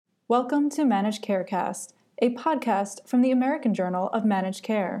Welcome to Managed Carecast, a podcast from the American Journal of Managed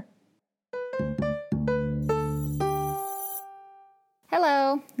Care.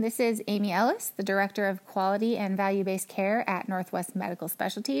 Hello, this is Amy Ellis, the Director of Quality and Value-Based Care at Northwest Medical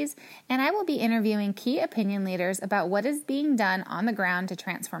Specialties, and I will be interviewing key opinion leaders about what is being done on the ground to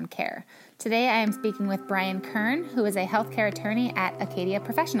transform care. Today I am speaking with Brian Kern, who is a healthcare attorney at Acadia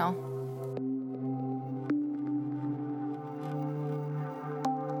Professional.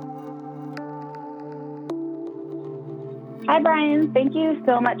 Hi, Brian. Thank you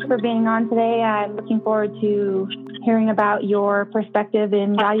so much for being on today. I'm looking forward to hearing about your perspective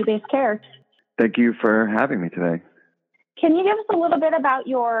in value-based care. Thank you for having me today. Can you give us a little bit about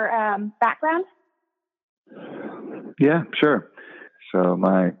your background? Yeah, sure. So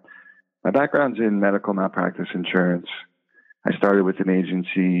my background's in medical malpractice insurance. I started with an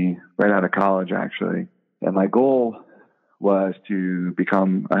agency right out of college, actually. And my goal was to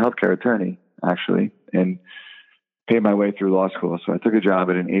become a healthcare attorney, actually, and pay my way through law school. So I took a job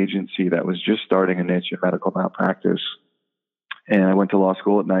at an agency that was just starting a niche in medical malpractice. And I went to law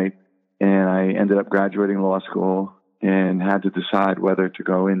school at night, and I ended up graduating law school and had to decide whether to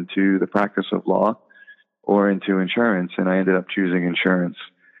go into the practice of law or into insurance. And I ended up choosing insurance.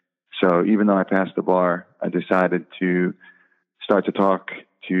 So even though I passed the bar, I decided to start to talk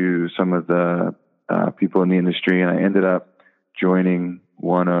to some of the people in the industry. And I ended up joining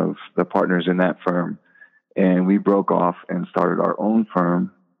one of the partners in that firm. And we broke off and started our own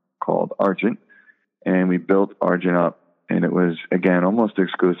firm called Argent. And we built Argent up. And it was, again, almost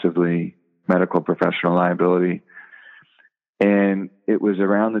exclusively medical professional liability. And it was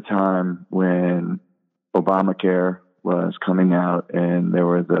around the time when Obamacare was coming out, and there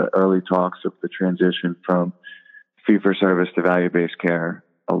were the early talks of the transition from fee-for-service to value-based care.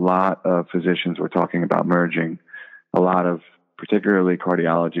 A lot of physicians were talking about merging. A lot of particularly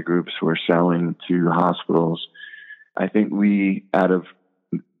cardiology groups were selling to hospitals. I think we, out of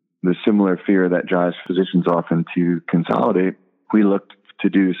the similar fear that drives physicians often to consolidate, we looked to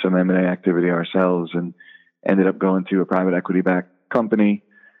do some M&A activity ourselves and ended up going to a private equity-backed company.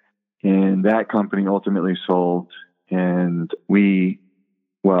 And that company ultimately sold. And in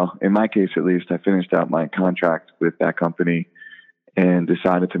my case at least, I finished out my contract with that company and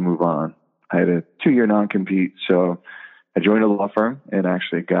decided to move on. I had a 2-year non-compete, so I joined a law firm and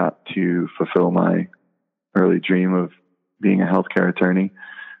actually got to fulfill my early dream of being a healthcare attorney.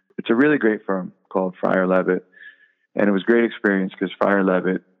 It's a really great firm called Fryer Levitt. And it was a great experience because Fryer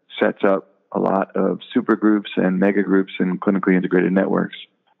Levitt sets up a lot of super groups and mega groups and clinically integrated networks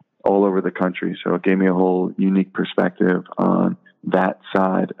all over the country. So it gave me a whole unique perspective on that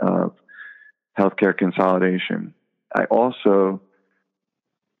side of healthcare consolidation. I also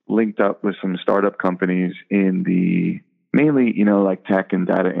linked up with some startup companies in the mainly, like tech and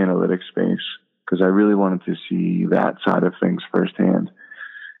data analytics space, because I really wanted to see that side of things firsthand,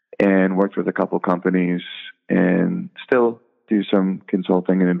 and worked with a couple companies and still do some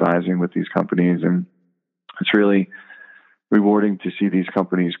consulting and advising with these companies. And it's really rewarding to see these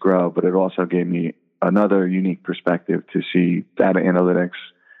companies grow, but it also gave me another unique perspective to see data analytics,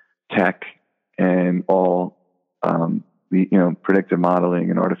 tech, and all the predictive modeling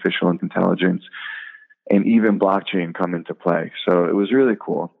and artificial intelligence, and even blockchain come into play. So it was really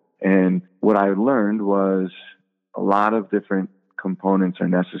cool. And what I learned was a lot of different components are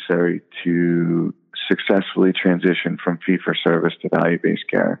necessary to successfully transition from fee-for-service to value-based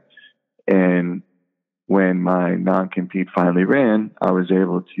care. And when my non-compete finally ran, I was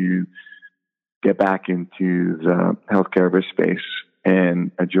able to get back into the healthcare risk space,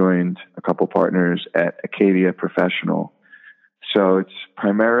 and I joined a couple partners at Acadia Professional. So it's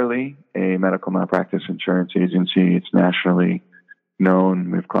primarily a medical malpractice insurance agency. It's nationally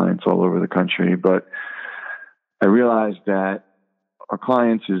known. We have clients all over the country. But I realized that our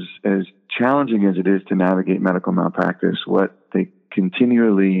clients, as challenging as it is to navigate medical malpractice, what they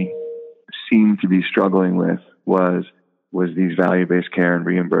continually seem to be struggling with was these value-based care and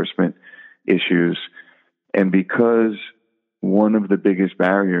reimbursement issues. And because one of the biggest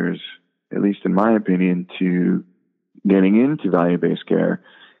barriers, at least in my opinion, to getting into value-based care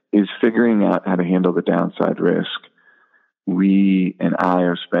is figuring out how to handle the downside risk. We and I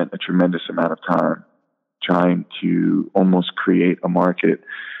have spent a tremendous amount of time trying to almost create a market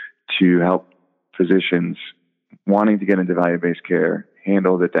to help physicians wanting to get into value-based care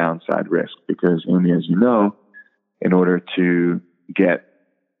handle the downside risk. Because, Amy, as you know, in order to get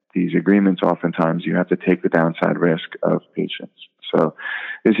these agreements, oftentimes you have to take the downside risk of patients. So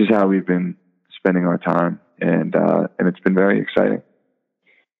this is how we've been spending our time, and it's been very exciting.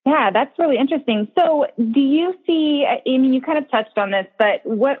 Yeah, that's really interesting. So do you see, I mean, you kind of touched on this, but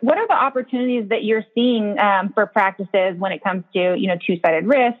what are the opportunities that you're seeing for practices when it comes to, two-sided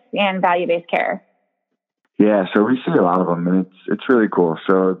risk and value-based care? Yeah, so we see a lot of them, and it's really cool.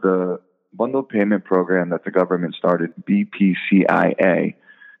 So the bundled payment program that the government started, BPCIA,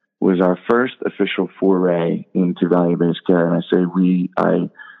 was our first official foray into value-based care. And I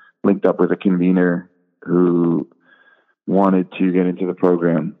linked up with a convener who wanted to get into the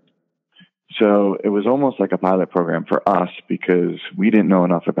program. So it was almost like a pilot program for us because we didn't know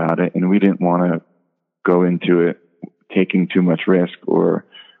enough about it and we didn't want to go into it taking too much risk or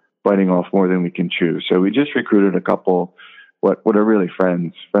biting off more than we can chew. So we just recruited a couple, what are really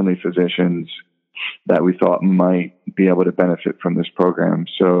friendly physicians that we thought might be able to benefit from this program.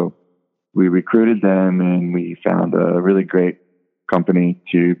 So we recruited them and we found a really great company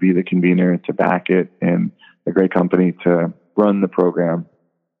to be the convener, to back it, and a great company to run the program.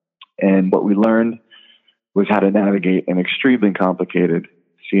 And what we learned was how to navigate an extremely complicated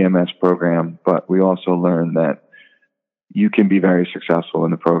CMS program, but we also learned that you can be very successful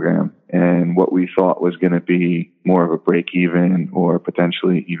in the program. And what we thought was going to be more of a break even or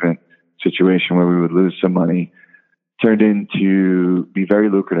potentially even situation where we would lose some money turned into be very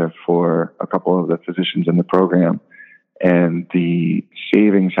lucrative for a couple of the physicians in the program. And the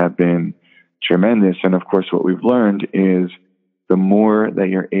savings have been tremendous. And of course, what we've learned is the more that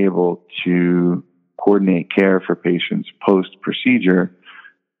you're able to coordinate care for patients post-procedure,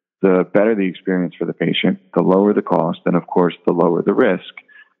 the better the experience for the patient, the lower the cost, and of course, the lower the risk,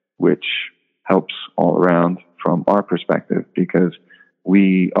 which helps all around from our perspective because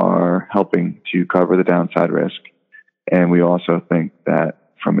we are helping to cover the downside risk. And we also think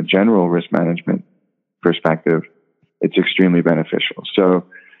that from a general risk management perspective, it's extremely beneficial. So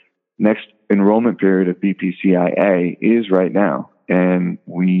next enrollment period of BPCIA is right now. And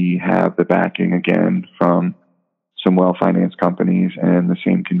we have the backing again from some well-financed companies and the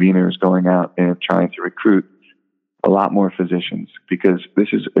same conveners going out and trying to recruit a lot more physicians because this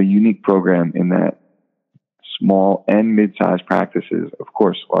is a unique program in that small and mid-sized practices, of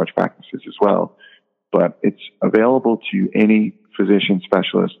course, large practices as well, but it's available to any physician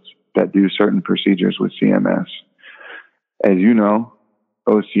specialists that do certain procedures with CMS. As you know,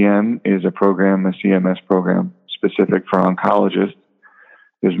 OCM is a CMS program specific for oncologists.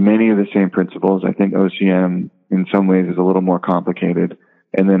 There's many of the same principles. I think OCM in some ways is a little more complicated.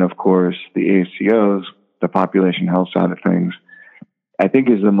 And then, of course, the ACOs, the population health side of things, I think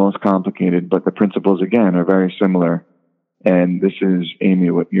is the most complicated, but the principles, again, are very similar. And this is, Amy,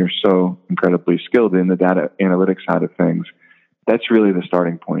 what you're so incredibly skilled in, the data analytics side of things. That's really the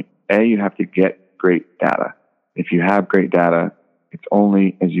starting point. You have to get great data. If you have great data, it's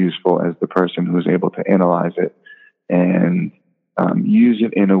only as useful as the person who's able to analyze it and use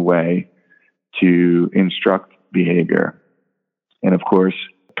it in a way to instruct behavior. And of course,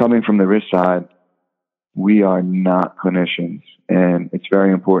 coming from the risk side, we are not clinicians. And it's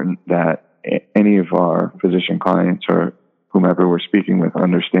very important that any of our physician clients or whomever we're speaking with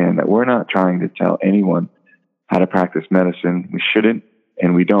understand that we're not trying to tell anyone how to practice medicine. We shouldn't,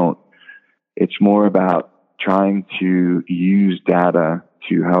 and we don't. It's more about trying to use data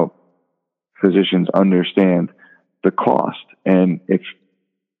to help physicians understand the cost. And if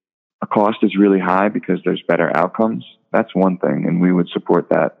a cost is really high because there's better outcomes, that's one thing, and we would support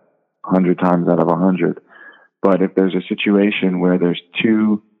that 100 times out of 100. But if there's a situation where there's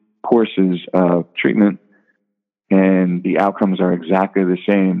two courses of treatment and the outcomes are exactly the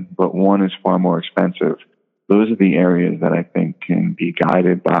same, but one is far more expensive, those are the areas that I think can be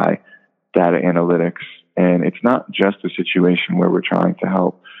guided by data analytics. And it's not just a situation where we're trying to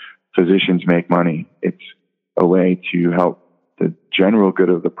help physicians make money. It's a way to help the general good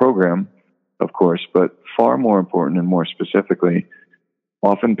of the program, of course, but far more important and more specifically,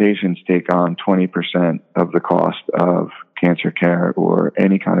 often patients take on 20% of the cost of cancer care or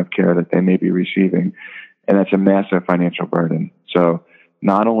any kind of care that they may be receiving. And that's a massive financial burden. So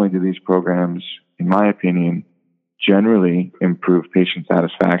not only do these programs, in my opinion, generally improve patient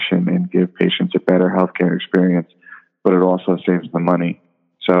satisfaction and give patients a better healthcare experience, but it also saves them money.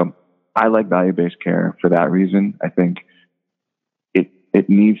 So I like value-based care for that reason. I think it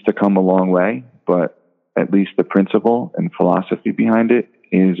needs to come a long way, but at least the principle and philosophy behind it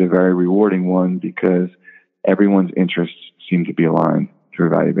is a very rewarding one because everyone's interests seem to be aligned through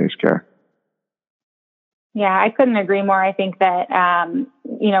value-based care. Yeah, I couldn't agree more. I think that,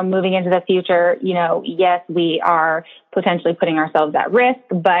 moving into the future, yes, we are potentially putting ourselves at risk,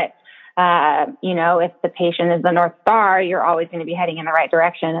 but If the patient is the North Star, you're always going to be heading in the right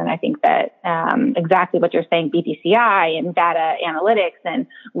direction. And I think that exactly what you're saying, BPCI and data analytics and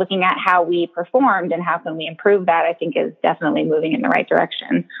looking at how we performed and how can we improve that, I think is definitely moving in the right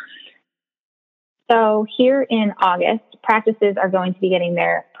direction. So here in August, practices are going to be getting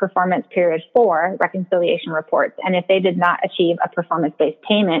their performance period 4 reconciliation reports. And if they did not achieve a performance-based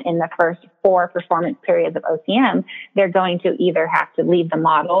payment in the first 4 performance periods of OCM, they're going to either have to leave the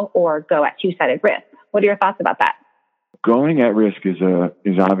model or go at two-sided risk. What are your thoughts about that? Going at risk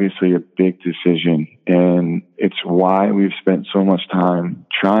is obviously a big decision, and it's why we've spent so much time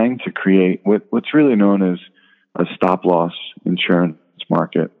trying to create what's really known as a stop-loss insurance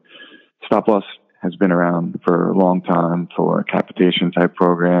market. Stop-loss has been around for a long time for capitation type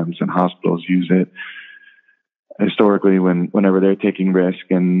programs, and hospitals use it historically whenever they're taking risk,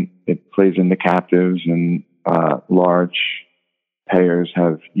 and it plays into captives, and large payers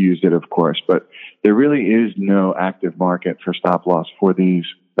have used it, of course. But there really is no active market for stop loss for these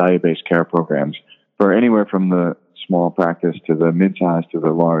value-based care programs for anywhere from the small practice to the mid-size to the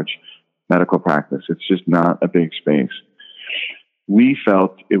large medical practice. It's just not a big space. We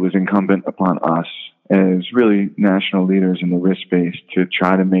felt it was incumbent upon us as really national leaders in the risk space to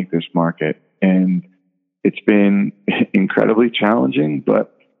try to make this market. And it's been incredibly challenging,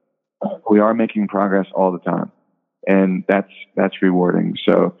 but we are making progress all the time. And that's rewarding.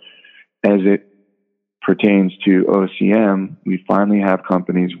 So as it pertains to OCM, we finally have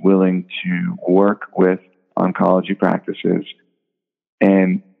companies willing to work with oncology practices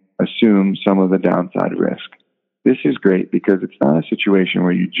and assume some of the downside risk. This is great because it's not a situation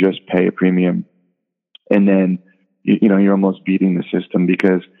where you just pay a premium and then you're almost beating the system,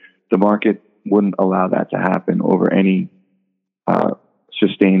 because the market wouldn't allow that to happen over any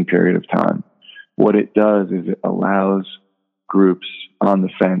sustained period of time. What it does is it allows groups on the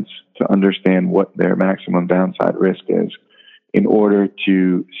fence to understand what their maximum downside risk is in order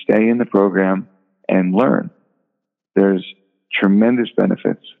to stay in the program and learn. There's tremendous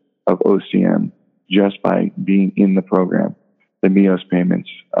benefits of OCM just by being in the program. The MEOS payments,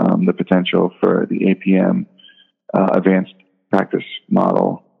 the potential for the APM, advanced practice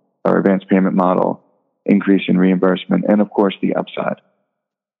model or advanced payment model, increase in reimbursement, and of course the upside.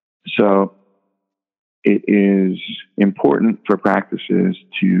 So it is important for practices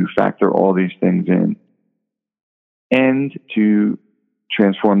to factor all these things in and to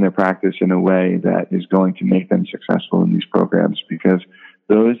transform their practice in a way that is going to make them successful in these programs, because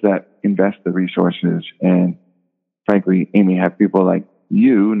those that invest the resources and, frankly, Amy, have people like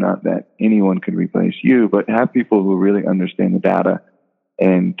you, not that anyone could replace you, but have people who really understand the data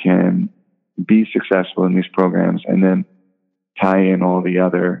and can be successful in these programs and then tie in all the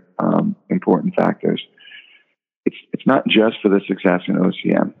other important factors. It's not just for the success in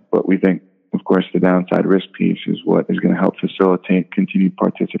OCM, but we think, of course, the downside risk piece is what is going to help facilitate continued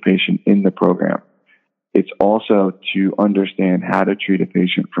participation in the program. It's also to understand how to treat a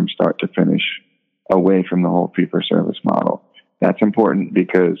patient from start to finish away from the whole fee-for-service model. That's important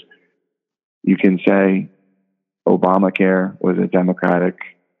because you can say Obamacare was a Democratic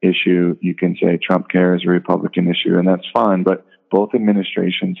issue. You can say Trump care is a Republican issue, and that's fine, but both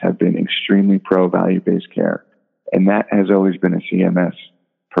administrations have been extremely pro-value-based care. And that has always been a CMS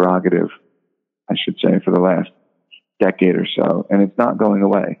prerogative, I should say, for the last decade or so. And it's not going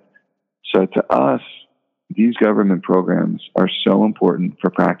away. So to us, these government programs are so important for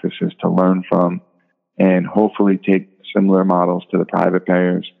practices to learn from and hopefully take similar models to the private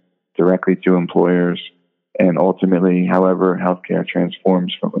payers, directly to employers, and ultimately, however healthcare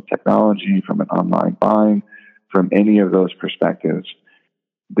transforms from a technology, from an online buying, from any of those perspectives.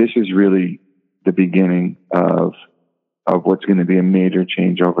 This is really the beginning of what's going to be a major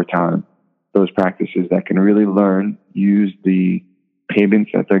change over time. Those practices that can really learn, use the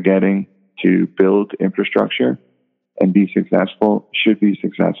payments that they're getting to build infrastructure and be successful, should be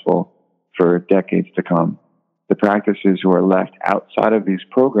successful for decades to come. The practices who are left outside of these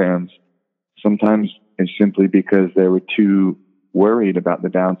programs, sometimes it's simply because they were too worried about the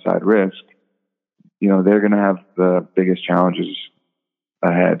downside risk. They're going to have the biggest challenges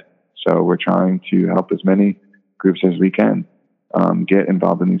ahead. So we're trying to help as many groups as we can get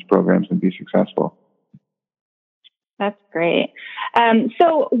involved in these programs and be successful. That's great.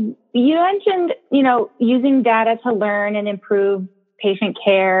 So you mentioned, using data to learn and improve patient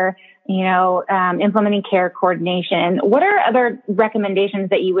care, implementing care coordination. What are other recommendations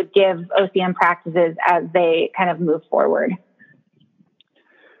that you would give OCM practices as they kind of move forward?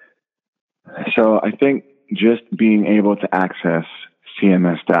 So I think just being able to access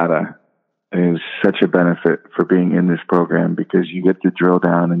CMS data is such a benefit for being in this program, because you get to drill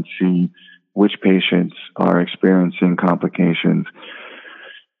down and see which patients are experiencing complications,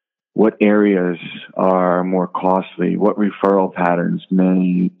 what areas are more costly, what referral patterns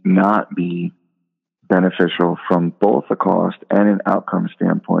may not be beneficial from both a cost and an outcome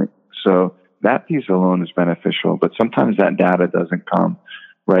standpoint. So that piece alone is beneficial, but sometimes that data doesn't come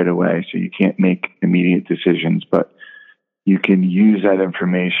right away, so you can't make immediate decisions, but you can use that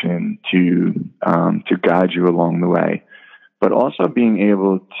information to guide you along the way. But also being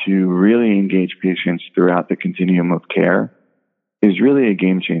able to really engage patients throughout the continuum of care is really a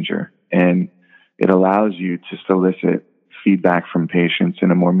game changer. And it allows you to solicit feedback from patients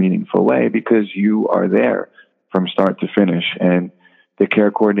in a more meaningful way, because you are there from start to finish. And the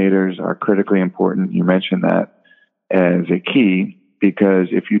care coordinators are critically important. You mentioned that as a key, because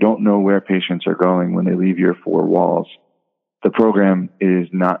if you don't know where patients are going when they leave your four walls, the program is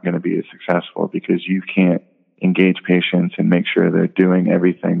not going to be as successful, because you can't engage patients and make sure they're doing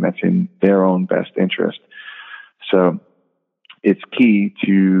everything that's in their own best interest. So it's key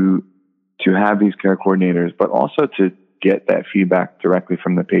to have these care coordinators, but also to get that feedback directly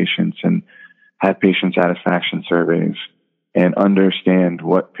from the patients and have patient satisfaction surveys and understand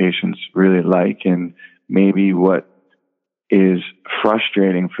what patients really like and maybe what is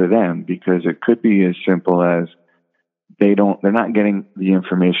frustrating for them, because it could be as simple as they're not getting the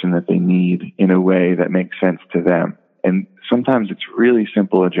information that they need in a way that makes sense to them. And sometimes it's really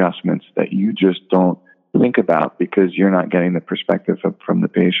simple adjustments that you just don't think about because you're not getting the perspective from the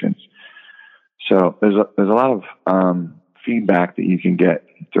patients. So there's a lot of feedback that you can get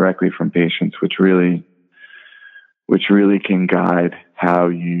directly from patients, which really can guide how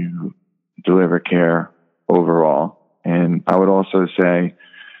you deliver care overall. And I would also say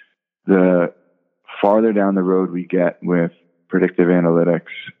the farther down the road we get with predictive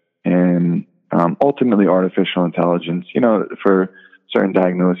analytics and ultimately artificial intelligence, for certain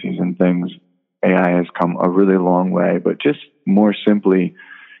diagnoses and things, AI has come a really long way, but just more simply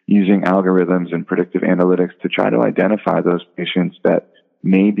using algorithms and predictive analytics to try to identify those patients that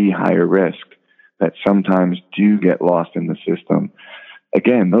may be higher risk, that sometimes do get lost in the system.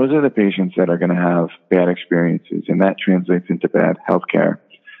 Again, those are the patients that are going to have bad experiences, and that translates into bad healthcare.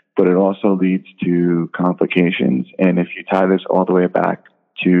 But it also leads to complications. And if you tie this all the way back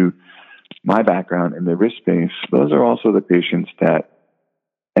to my background in the risk space, those are also the patients that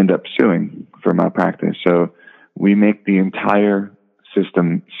end up suing for malpractice. So we make the entire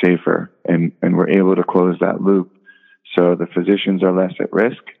system safer, and we're able to close that loop so the physicians are less at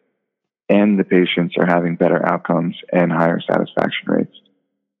risk and the patients are having better outcomes and higher satisfaction rates.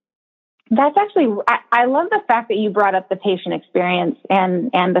 That's actually, I love the fact that you brought up the patient experience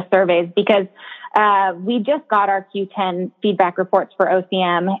and the surveys, because we just got our Q10 feedback reports for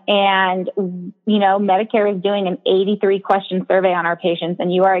OCM, and, Medicare is doing an 83 question survey on our patients.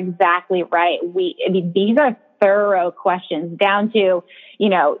 And you are exactly right. These are thorough questions down to,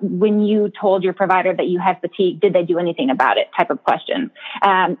 when you told your provider that you had fatigue, did they do anything about it type of question.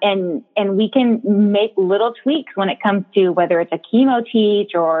 And we can make little tweaks when it comes to whether it's a chemo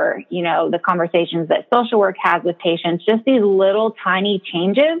teach or, the conversations that social work has with patients, just these little tiny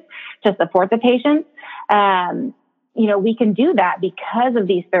changes to support the patients. We can do that because of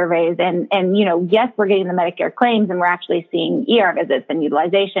these surveys. And yes, we're getting the Medicare claims and we're actually seeing ER visits and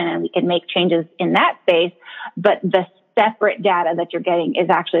utilization, and we can make changes in that space. But the separate data that you're getting is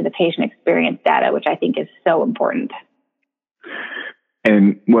actually the patient experience data, which I think is so important.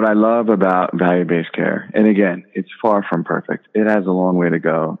 And what I love about value-based care, and again, it's far from perfect. It has a long way to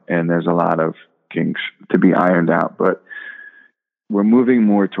go, and there's a lot of kinks to be ironed out, but we're moving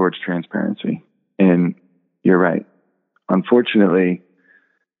more towards transparency. And you're right. Unfortunately,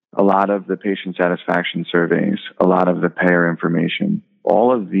 a lot of the patient satisfaction surveys, a lot of the payer information,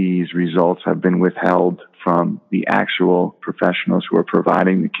 all of these results have been withheld from the actual professionals who are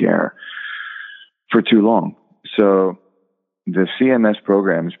providing the care for too long. So the CMS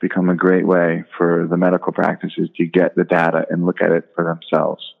program has become a great way for the medical practices to get the data and look at it for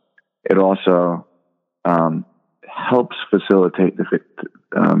themselves. It also helps facilitate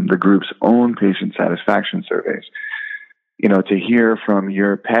the group's own patient satisfaction surveys. To hear from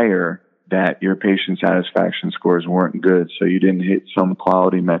your payer that your patient satisfaction scores weren't good, so you didn't hit some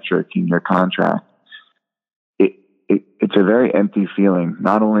quality metric in your contract, it's a very empty feeling,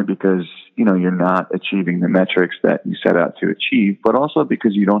 not only because, you're not achieving the metrics that you set out to achieve, but also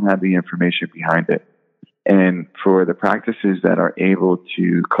because you don't have the information behind it. And for the practices that are able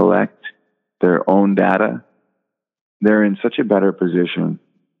to collect their own data, they're in such a better position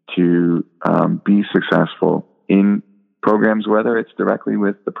to be successful in programs, whether it's directly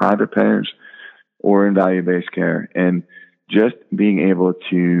with the private payers or in value-based care. And just being able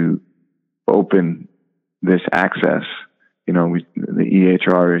to open this access, the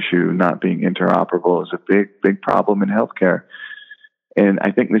EHR issue not being interoperable is a big, big problem in healthcare. And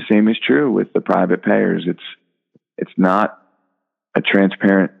I think the same is true with the private payers. It's not a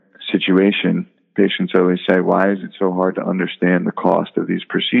transparent situation. Patients always say, why is it so hard to understand the cost of these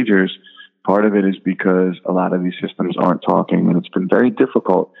procedures? Part of it is because a lot of these systems aren't talking, and it's been very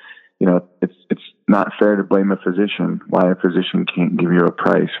difficult. It's not fair to blame a physician, why a physician can't give you a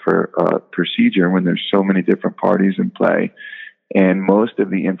price for a procedure when there's so many different parties in play. And most of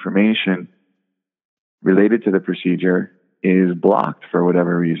the information related to the procedure is blocked for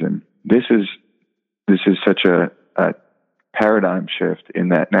whatever reason. This is such a paradigm shift in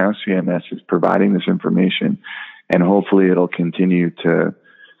that now CMS is providing this information, and hopefully it'll continue to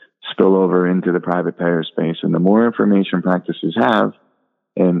spill over into the private payer space. And the more information practices have,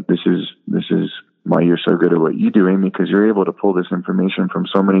 and this is why you're so good at what you do, Amy, because you're able to pull this information from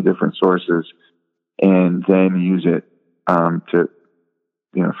so many different sources and then use it for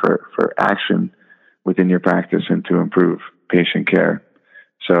action within your practice and to improve patient care.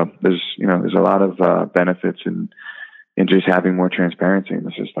 So there's a lot of benefits in just having more transparency in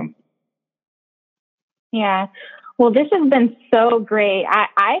the system. Yeah. Well, this has been so great.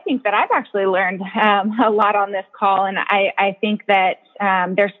 I think that I've actually learned a lot on this call. And I think that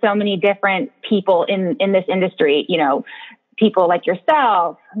there's so many different people in this industry, people like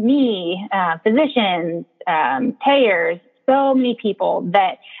yourself, me, physicians, payers, so many people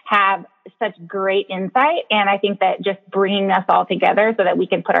that have such great insight. And I think that just bringing us all together so that we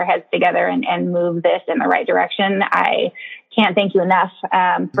can put our heads together and move this in the right direction. I can't thank you enough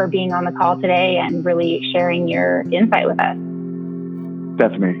for being on the call today and really sharing your insight with us.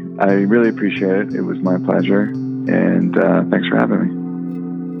 Stephanie, I really appreciate it. It was my pleasure. And thanks for having me.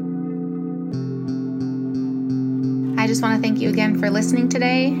 I just want to thank you again for listening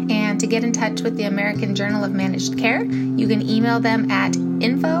today. And to get in touch with the American Journal of Managed Care, you can email them at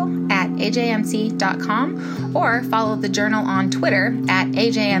info@ajmc.com or follow the journal on Twitter at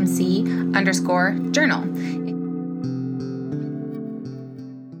 @AJMC_journal.